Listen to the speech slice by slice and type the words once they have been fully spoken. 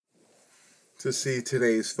To see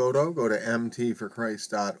today's photo, go to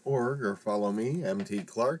mtforchrist.org or follow me, MT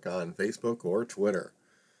Clark, on Facebook or Twitter.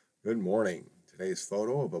 Good morning. Today's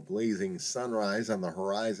photo of a blazing sunrise on the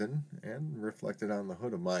horizon and reflected on the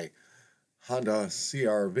hood of my Honda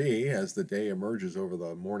CR-V as the day emerges over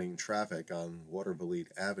the morning traffic on Watervliet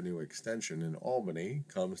Avenue Extension in Albany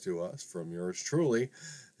comes to us from yours truly,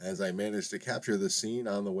 as I managed to capture the scene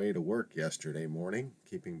on the way to work yesterday morning,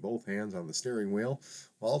 keeping both hands on the steering wheel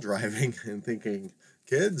while driving and thinking,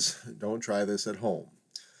 kids, don't try this at home.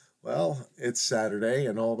 Well, it's Saturday,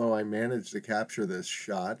 and although I managed to capture this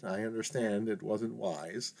shot, I understand it wasn't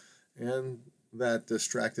wise, and that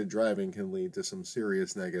distracted driving can lead to some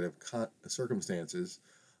serious negative circumstances,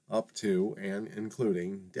 up to and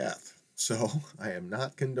including death. So I am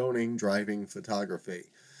not condoning driving photography.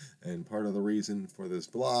 And part of the reason for this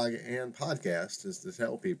blog and podcast is to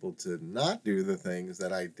tell people to not do the things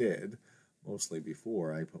that I did, mostly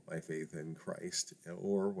before I put my faith in Christ,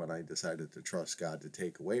 or when I decided to trust God to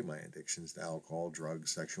take away my addictions to alcohol,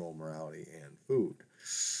 drugs, sexual immorality, and food.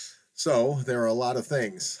 So there are a lot of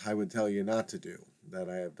things I would tell you not to do that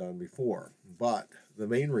I have done before, but the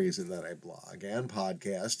main reason that I blog and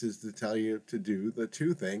podcast is to tell you to do the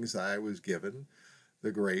two things I was given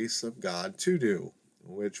the grace of God to do,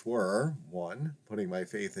 which were, one, putting my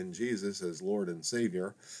faith in Jesus as Lord and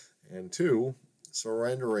Savior, and two,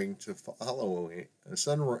 surrendering to follow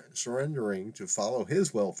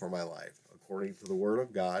His will for my life, according to the Word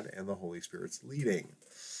of God and the Holy Spirit's leading.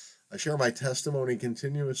 I share my testimony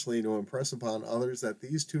continuously to impress upon others that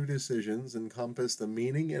these two decisions encompass the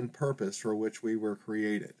meaning and purpose for which we were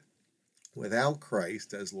created. Without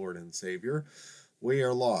Christ as Lord and Savior, we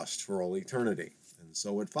are lost for all eternity. And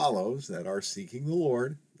so it follows that our seeking the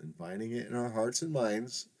Lord and finding it in our hearts and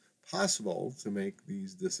minds possible to make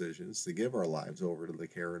these decisions, to give our lives over to the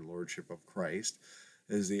care and lordship of Christ,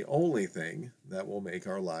 is the only thing that will make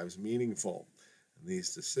our lives meaningful. And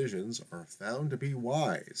these decisions are found to be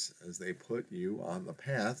wise as they put you on the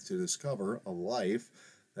path to discover a life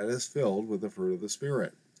that is filled with the fruit of the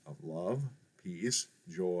Spirit, of love, peace,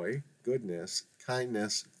 joy, goodness,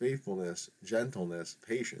 kindness, faithfulness, gentleness,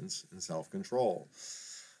 patience, and self-control.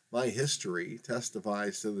 My history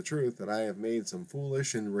testifies to the truth that I have made some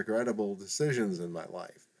foolish and regrettable decisions in my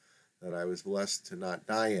life that I was blessed to not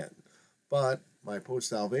die in. But my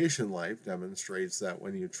post-salvation life demonstrates that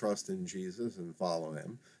when you trust in Jesus and follow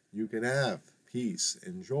Him, you can have peace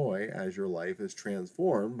and joy as your life is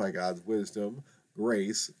transformed by God's wisdom,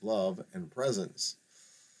 grace, love, and presence.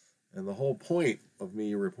 And the whole point of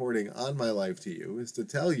me reporting on my life to you is to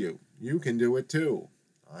tell you, you can do it too.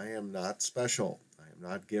 I am not special. I am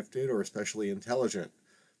not gifted or especially intelligent.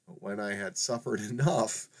 But when I had suffered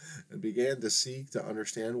enough and began to seek to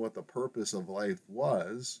understand what the purpose of life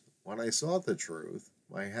was, when I sought the truth,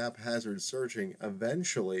 my haphazard searching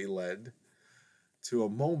eventually led to a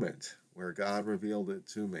moment where God revealed it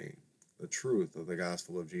to me, the truth of the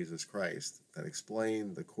gospel of Jesus Christ that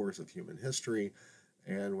explained the course of human history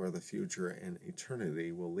and where the future and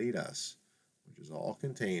eternity will lead us, which is all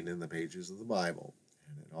contained in the pages of the Bible.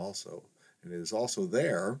 And it is also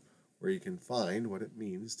there where you can find what it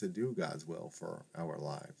means to do God's will for our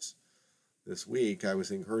lives. This week, I was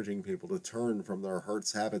encouraging people to turn from their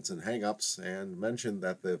hurts, habits, and hang-ups, and mentioned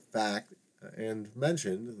the fact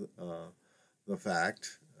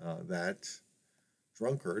that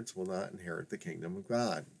drunkards will not inherit the kingdom of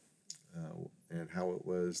God. And how it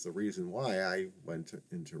was the reason why I went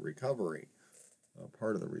into recovery.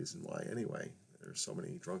 Part of the reason why, anyway. There's so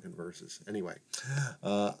many drunken verses. Anyway,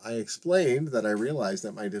 I explained that I realized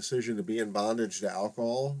that my decision to be in bondage to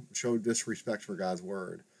alcohol showed disrespect for God's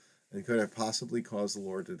word and could have possibly caused the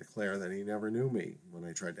Lord to declare that He never knew me when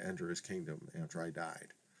I tried to enter His kingdom after I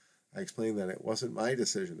died. I explained that it wasn't my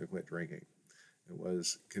decision to quit drinking. It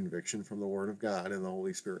was conviction from the Word of God and the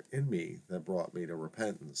Holy Spirit in me that brought me to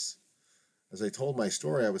repentance. As I told my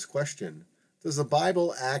story, I was questioned, does the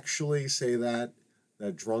Bible actually say that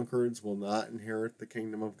drunkards will not inherit the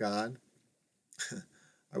kingdom of God?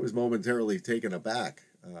 I was momentarily taken aback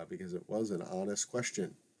because it was an honest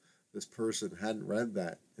question. This person hadn't read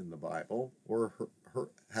that in the Bible or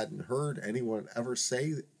hadn't heard anyone ever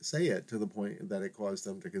say it to the point that it caused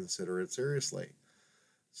them to consider it seriously.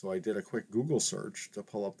 So I did a quick Google search to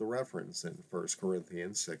pull up the reference in 1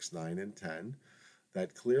 Corinthians 6, 9, and 10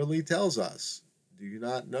 that clearly tells us, do you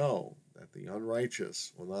not know that the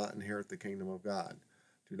unrighteous will not inherit the kingdom of God?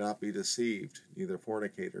 Do not be deceived, neither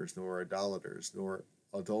fornicators, nor idolaters, nor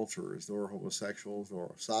adulterers, nor homosexuals,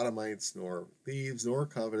 nor sodomites, nor thieves, nor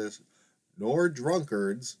covetous, nor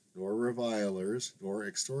drunkards, nor revilers, nor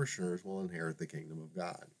extortioners will inherit the kingdom of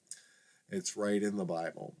God. It's right in the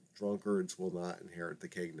Bible. Drunkards will not inherit the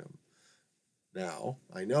kingdom. Now,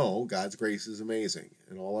 I know God's grace is amazing,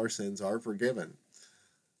 and all our sins are forgiven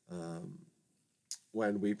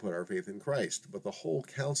when we put our faith in Christ. But the whole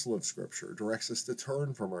counsel of Scripture directs us to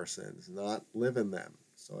turn from our sins, not live in them.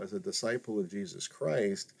 So as a disciple of Jesus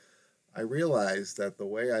Christ, I realized that the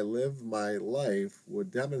way I live my life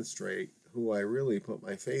would demonstrate who I really put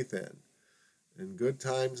my faith in. In good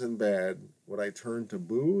times and bad, would I turn to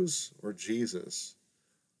booze or Jesus?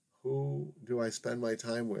 Who do I spend my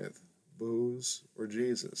time with, booze or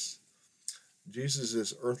Jesus?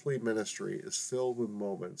 Jesus' earthly ministry is filled with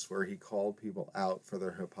moments where he called people out for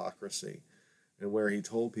their hypocrisy and where he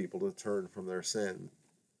told people to turn from their sin.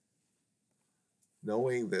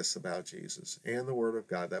 Knowing this about Jesus and the Word of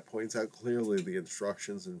God that points out clearly the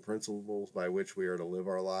instructions and principles by which we are to live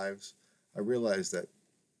our lives, I realized that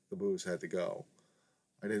the booze had to go.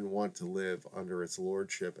 I didn't want to live under its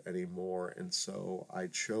lordship anymore, and so I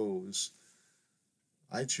choose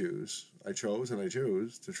to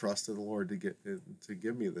trust in the Lord to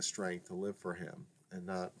give me the strength to live for him and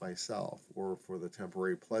not myself or for the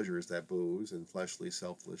temporary pleasures that booze and fleshly,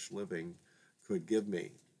 selfish living could give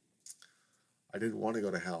me. I didn't want to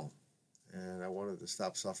go to hell, and I wanted to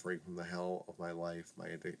stop suffering from the hell of my life,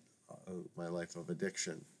 my life of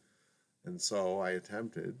addiction. And so I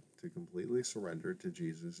attempted to completely surrender to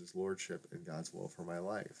Jesus' lordship and God's will for my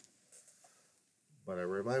life. But I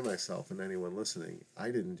remind myself and anyone listening,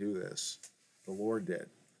 I didn't do this. The Lord did.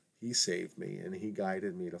 He saved me, and he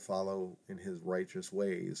guided me to follow in his righteous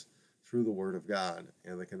ways through the Word of God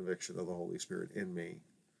and the conviction of the Holy Spirit in me.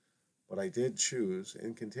 But I did choose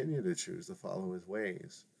and continue to choose to follow his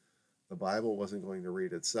ways. The Bible wasn't going to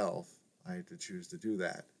read itself. I had to choose to do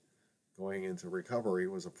that. Going into recovery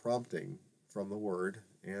was a prompting from the Word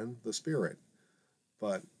and the Spirit,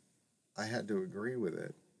 but I had to agree with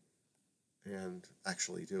it and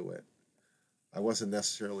actually do it. It wasn't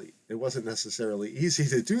necessarily easy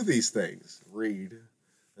to do these things, read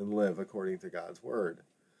and live according to God's Word.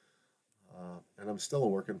 And I'm still a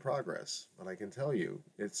work in progress, but I can tell you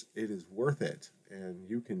it is worth it, and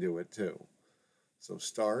you can do it too. So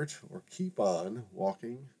start or keep on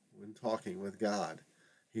walking and talking with God.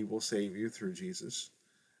 He will save you through Jesus,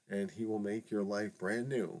 and he will make your life brand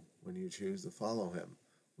new when you choose to follow him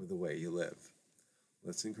with the way you live.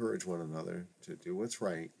 Let's encourage one another to do what's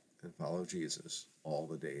right and follow Jesus all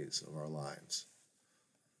the days of our lives.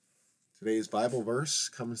 Today's Bible verse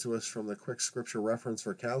comes to us from the Quick Scripture Reference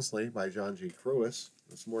for Counseling by John G. Crewis.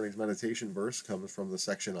 This morning's meditation verse comes from the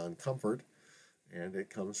section on comfort, and it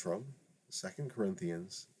comes from 2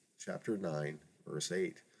 Corinthians chapter 9, verse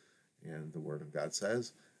 8. And the Word of God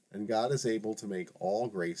says, "And God is able to make all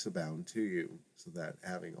grace abound to you, so that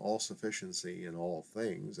having all sufficiency in all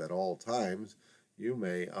things at all times, you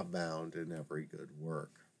may abound in every good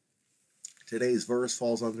work." Today's verse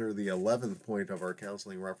falls under the 11th point of our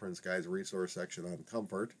Counseling Reference Guide's resource section on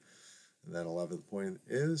comfort. And that 11th point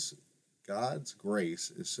is, God's grace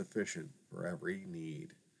is sufficient for every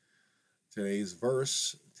need. Today's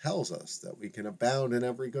verse tells us that we can abound in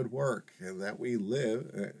every good work, and that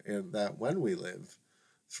when we live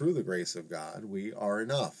through the grace of God, we are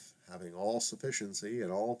enough, having all sufficiency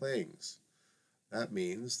in all things. That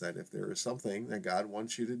means that if there is something that God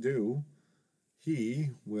wants you to do, he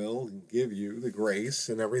will give you the grace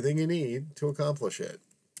and everything you need to accomplish it.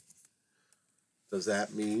 Does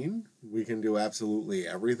that mean we can do absolutely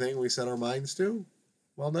everything we set our minds to?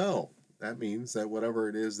 Well, no. That means that whatever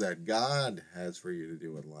it is that God has for you to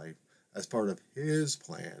do in life, as part of his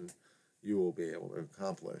plan, you will be able to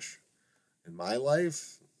accomplish. In my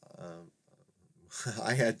life,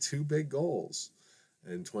 I had two big goals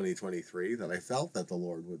in 2023 that I felt that the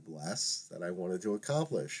Lord would bless, that I wanted to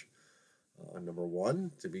accomplish. Number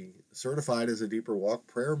one, to be certified as a Deeper Walk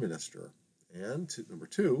prayer minister. And number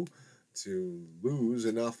two, to lose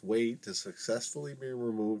enough weight to successfully be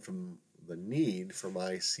removed from the need for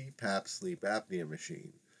my CPAP sleep apnea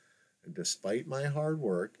machine. And despite my hard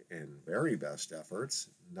work and very best efforts,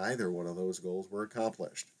 neither one of those goals were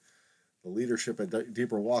accomplished. The leadership at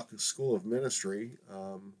Deeper Walk School of Ministry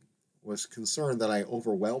was concerned that I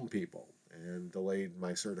overwhelmed people and delayed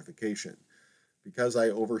my certification. Because I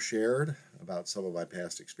overshared about some of my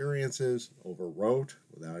past experiences, overwrote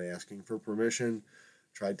without asking for permission,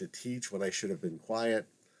 tried to teach when I should have been quiet,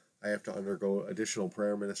 I have to undergo additional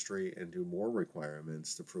prayer ministry and do more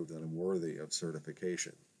requirements to prove that I'm worthy of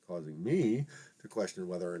certification, causing me to question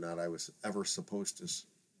whether or not I was ever supposed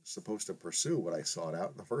to pursue what I sought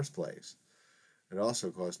out in the first place. It also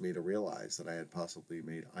caused me to realize that I had possibly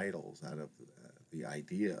made idols out of the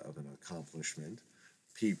idea of an accomplishment,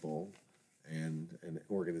 people, and an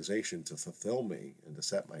organization to fulfill me and to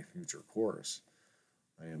set my future course.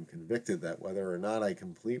 I am convicted that whether or not I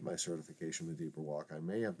complete my certification with Deeper Walk, I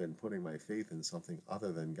may have been putting my faith in something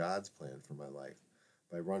other than God's plan for my life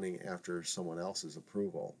by running after someone else's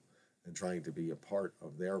approval and trying to be a part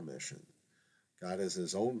of their mission. God has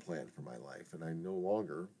his own plan for my life, and I no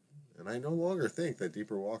longer think that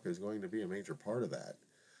Deeper Walk is going to be a major part of that.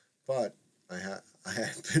 But I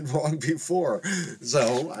had been wrong before,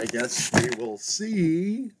 so I guess we will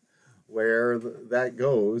see where that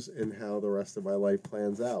goes and how the rest of my life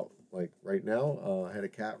plans out. Like right now, I had a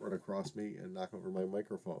cat run across me and knock over my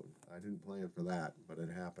microphone. I didn't plan for that, but it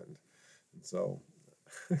happened. And so,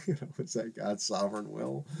 was that God's sovereign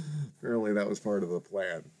will? Apparently, that was part of the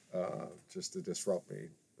plan, just to disrupt me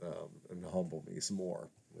and humble me some more,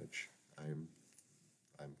 which I'm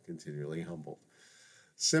continually humbled.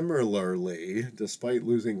 Similarly, despite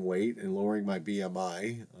losing weight and lowering my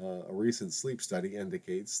BMI, a recent sleep study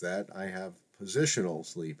indicates that I have positional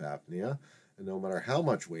sleep apnea, and no matter how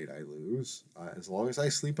much weight I lose, as long as I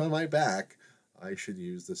sleep on my back, I should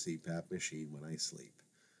use the CPAP machine when I sleep.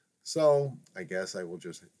 So, I guess I will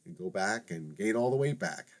just go back and gain all the weight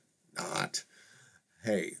back. Not.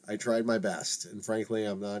 Hey, I tried my best, and frankly,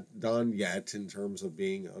 I'm not done yet in terms of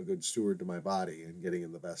being a good steward to my body and getting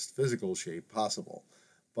in the best physical shape possible.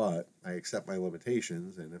 But I accept my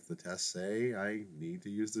limitations, and if the tests say I need to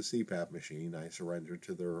use the CPAP machine, I surrender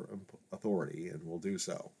to their authority and will do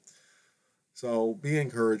so. So be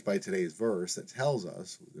encouraged by today's verse that tells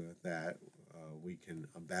us that we can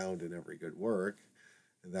abound in every good work,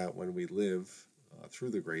 and that when we live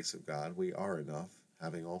through the grace of God, we are enough,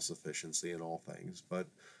 having all sufficiency in all things. But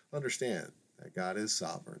understand that God is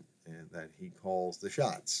sovereign and that he calls the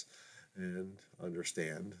shots, and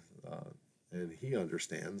he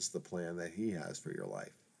understands the plan that he has for your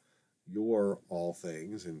life. Your all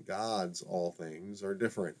things and God's all things are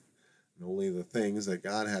different. And only the things that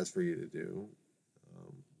God has for you to do,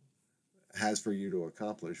 has for you to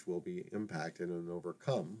accomplish, will be impacted and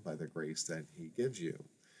overcome by the grace that he gives you.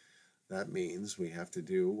 That means we have to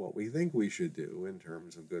do what we think we should do in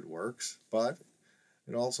terms of good works, but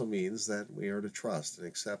it also means that we are to trust and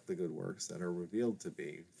accept the good works that are revealed to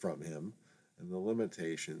be from him, and the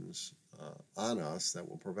limitations on us that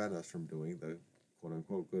will prevent us from doing the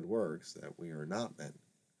quote-unquote good works that we are not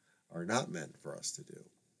meant for us to do.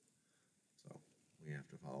 So we have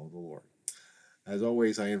to follow the Lord. As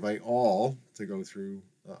always, I invite all to go to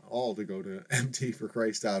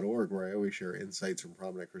mtforchrist.org, where I always share insights from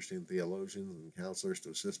prominent Christian theologians and counselors to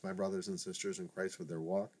assist my brothers and sisters in Christ with their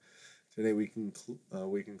walk. Today we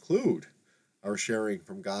conclude our sharing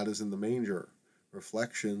from God is in the Manger,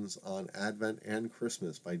 Reflections on Advent and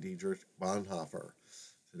Christmas by Dietrich Bonhoeffer.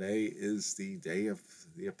 Today is the day of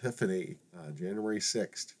the Epiphany, January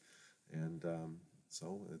 6th, and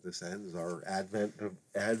so this ends our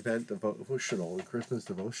Advent devotional and Christmas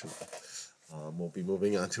devotional. We'll be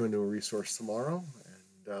moving on to a new resource tomorrow,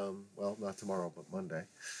 and not tomorrow, but Monday,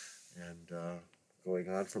 and going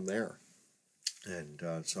on from there.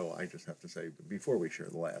 And so I just have to say, before we share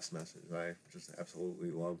the last message, I just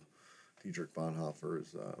absolutely love Dietrich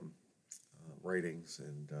Bonhoeffer's writings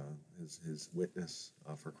and his witness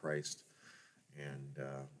for Christ, and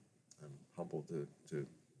I'm humbled to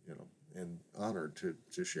and honored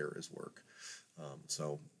to share his work.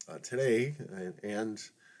 So today, and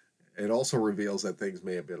it also reveals that things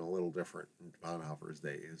may have been a little different in Bonhoeffer's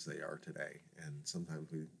day as they are today, and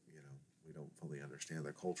sometimes we don't fully understand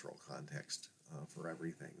the cultural context for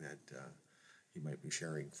everything that he might be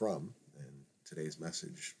sharing from, and today's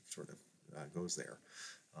message sort of goes there,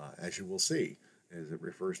 as you will see, as it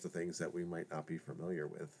refers to things that we might not be familiar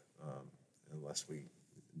with unless we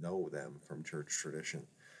know them from church tradition.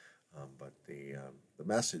 But the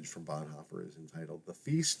message from Bonhoeffer is entitled "The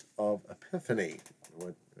Feast of Epiphany,"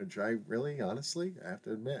 which I really, honestly, I have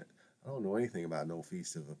to admit, I don't know anything about no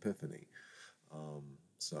Feast of Epiphany.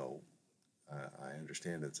 So I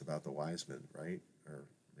understand it's about the wise men, right? Or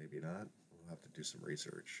maybe not. We'll have to do some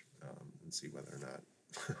research and see whether or not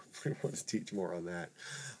we want to teach more on that.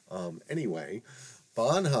 Anyway,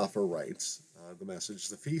 Bonhoeffer writes the message,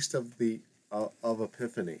 "The Feast of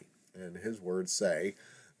Epiphany," and his words say,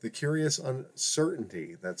 "The curious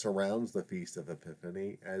uncertainty that surrounds the Feast of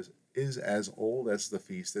Epiphany is as old as the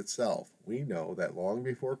feast itself. We know that long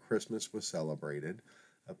before Christmas was celebrated,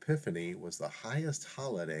 Epiphany was the highest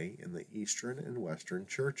holiday in the Eastern and Western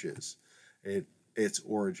churches. Its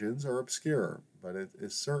origins are obscure, but it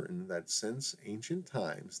is certain that since ancient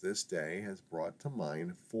times this day has brought to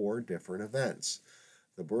mind 4 different events: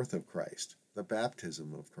 the birth of Christ, the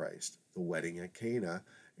baptism of Christ, the wedding at Cana,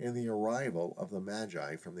 and the arrival of the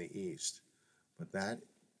Magi from the East. But that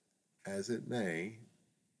as it may,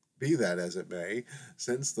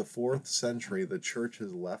 since the 4th century, the Church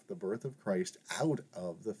has left the birth of Christ out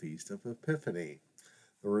of the Feast of Epiphany.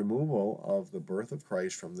 The removal of the birth of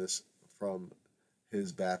Christ from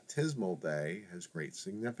his baptismal day has great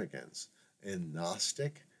significance. In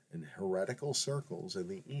Gnostic and heretical circles in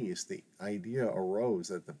the East, the idea arose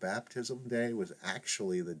that the baptism day was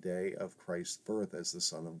actually the day of Christ's birth as the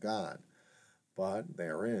Son of God. But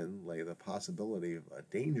therein lay the possibility of a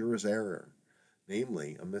dangerous error,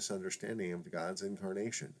 namely a misunderstanding of God's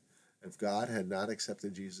incarnation. If God had not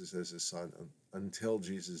accepted Jesus as his Son until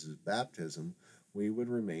Jesus' baptism, we would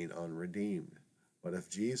remain unredeemed. But if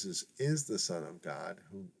Jesus is the Son of God,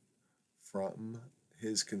 who from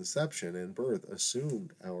his conception and birth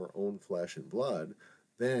assumed our own flesh and blood,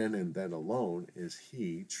 then and then alone is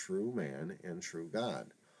he true man and true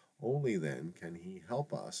God. Only then can he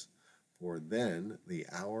help us, for then the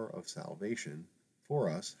hour of salvation for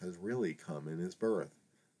us has really come in his birth.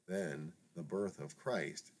 Then the birth of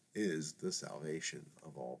Christ is the salvation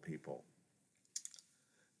of all people.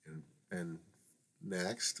 And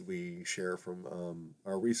next, we share from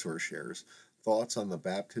our resource shares thoughts on the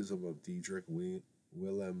baptism of Dietrich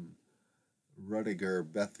Wilhelm Rudiger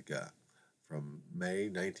Bethge from May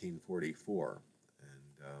 1944.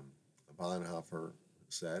 And Bonhoeffer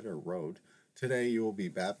said or wrote, "Today you will be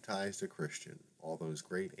baptized a Christian. All those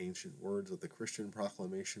great ancient words of the Christian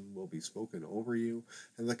proclamation will be spoken over you,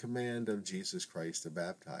 and the command of Jesus Christ to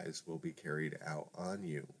baptize will be carried out on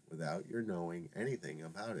you without your knowing anything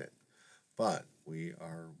about it. But we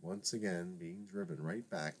are once again being driven right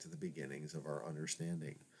back to the beginnings of our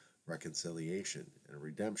understanding, reconciliation and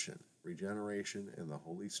redemption, regeneration and the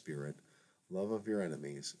Holy Spirit, love of your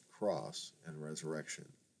enemies, cross and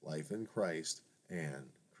resurrection, life in Christ,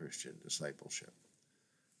 and Christian discipleship."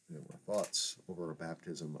 There were thoughts over a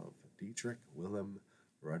baptism of Dietrich Wilhelm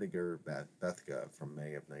Rudiger Bethge from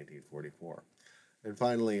May of 1944. And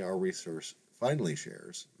finally, our resource finally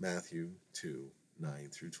shares Matthew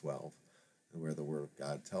 2:9-12, where the Word of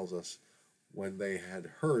God tells us, "When they had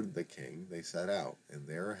heard the king, they set out, and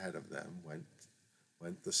there ahead of them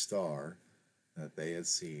went the star that they had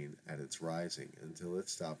seen at its rising, until it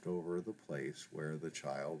stopped over the place where the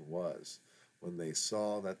child was. When they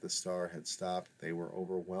saw that the star had stopped, they were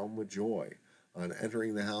overwhelmed with joy. On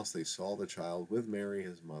entering the house, they saw the child with Mary,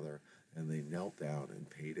 his mother, and they knelt down and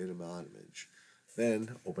paid him homage.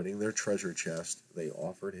 Then, opening their treasure chest, they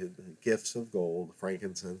offered him gifts of gold,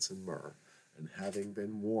 frankincense, and myrrh. And having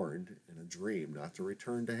been warned in a dream not to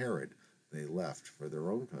return to Herod, they left for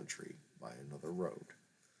their own country by another road."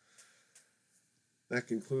 That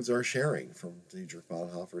concludes our sharing from Dietrich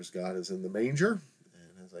Bonhoeffer's God is in the Manger.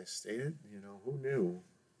 And as I stated, who knew?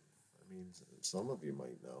 I mean, some of you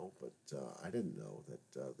might know, but I didn't know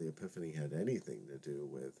that the Epiphany had anything to do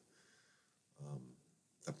with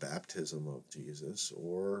the baptism of Jesus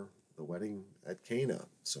or the wedding at Cana.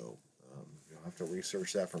 So you'll have to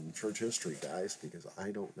research that from church history, guys, because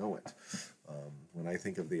I don't know it. When I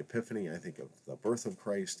think of the Epiphany, I think of the birth of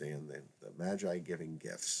Christ and the Magi giving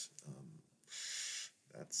gifts.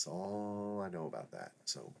 That's all I know about that.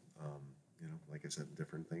 So, like I said,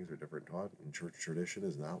 different things are different taught, and church tradition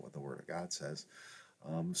is not what the Word of God says.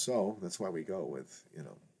 So that's why we go with,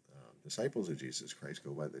 disciples of Jesus Christ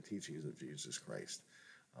go by the teachings of Jesus Christ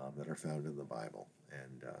that are found in the Bible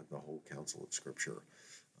and the whole counsel of Scripture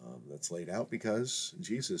that's laid out, because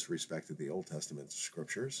Jesus respected the Old Testament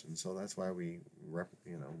Scriptures, and so that's why we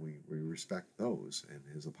respect those. And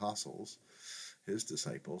his apostles, his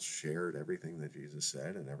disciples, shared everything that Jesus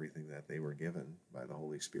said and everything that they were given by the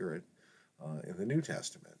Holy Spirit in the New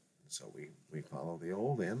Testament. So we follow the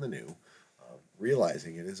Old and the New,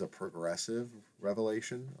 realizing it is a progressive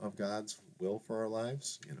revelation of God's will for our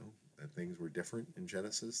lives, that things were different in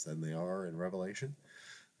Genesis than they are in Revelation,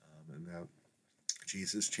 and that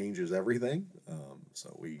Jesus changes everything.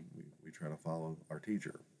 So we try to follow our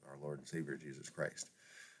teacher, our Lord and Savior, Jesus Christ,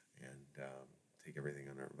 and take everything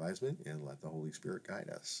under advisement and let the Holy Spirit guide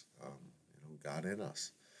us, God in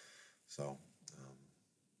us. So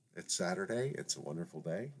it's Saturday. It's a wonderful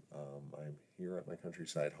day. I'm here at my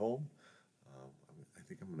countryside home. I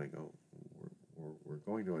think I'm going to go. We're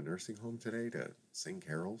going to a nursing home today to sing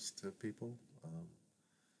carols to people.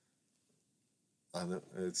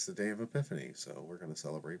 It's the day of Epiphany, so we're going to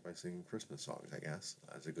celebrate by singing Christmas songs, I guess,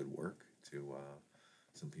 as a good work to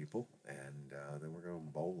some people. And then we're going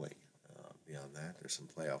bowling. Beyond that, there's some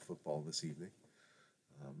playoff football this evening.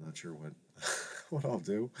 I'm not sure what I'll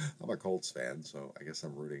do. I'm a Colts fan, so I guess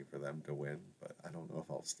I'm rooting for them to win. But I don't know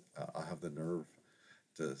if I'll have the nerve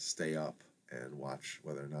to stay up and watch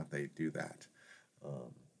whether or not they do that.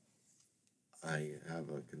 I have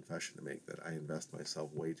a confession to make that I invest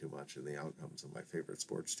myself way too much in the outcomes of my favorite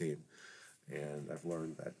sports team. And I've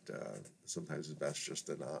learned that sometimes it's best just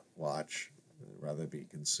to not watch, rather be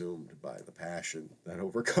consumed by the passion that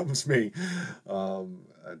overcomes me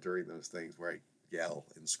during those things where I yell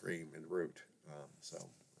and scream and root.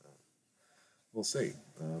 We'll see.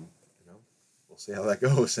 We'll see how that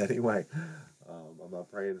goes anyway. I'm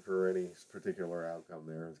not praying for any particular outcome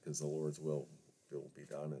there because the Lord's will be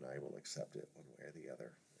done, and I will accept it one way or the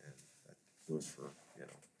other. And that goes for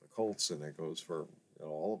the Colts, and that goes for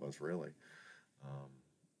all of us really.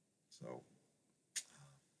 So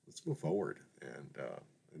let's move forward and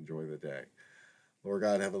enjoy the day. Lord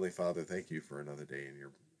God, Heavenly Father, thank you for another day in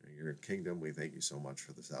your kingdom. We thank you so much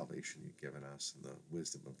for the salvation you've given us and the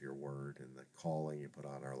wisdom of your word and the calling you put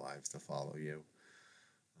on our lives to follow you.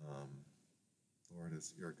 Lord,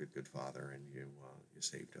 you're a good Father, and you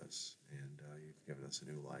saved us, and you've given us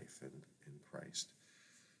a new life in Christ.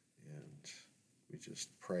 And we just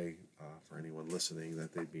pray for anyone listening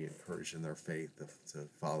that they'd be encouraged in their faith to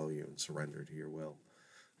follow you and surrender to your will,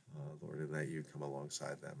 Lord, and that you come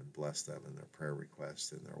alongside them and bless them in their prayer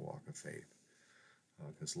requests and their walk of faith.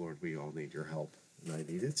 Because, Lord, we all need your help, and I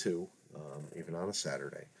need it too, even on a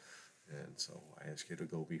Saturday. And so I ask you to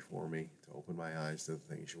go before me, to open my eyes to the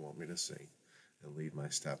things you want me to see, and lead my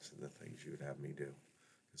steps in the things you would have me do.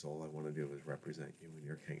 Because all I want to do is represent you in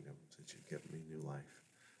your kingdom, since you've given me new life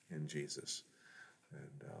in Jesus.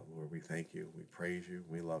 And Lord, we thank you, we praise you,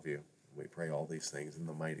 we love you. We pray all these things in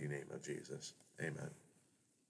the mighty name of Jesus. Amen.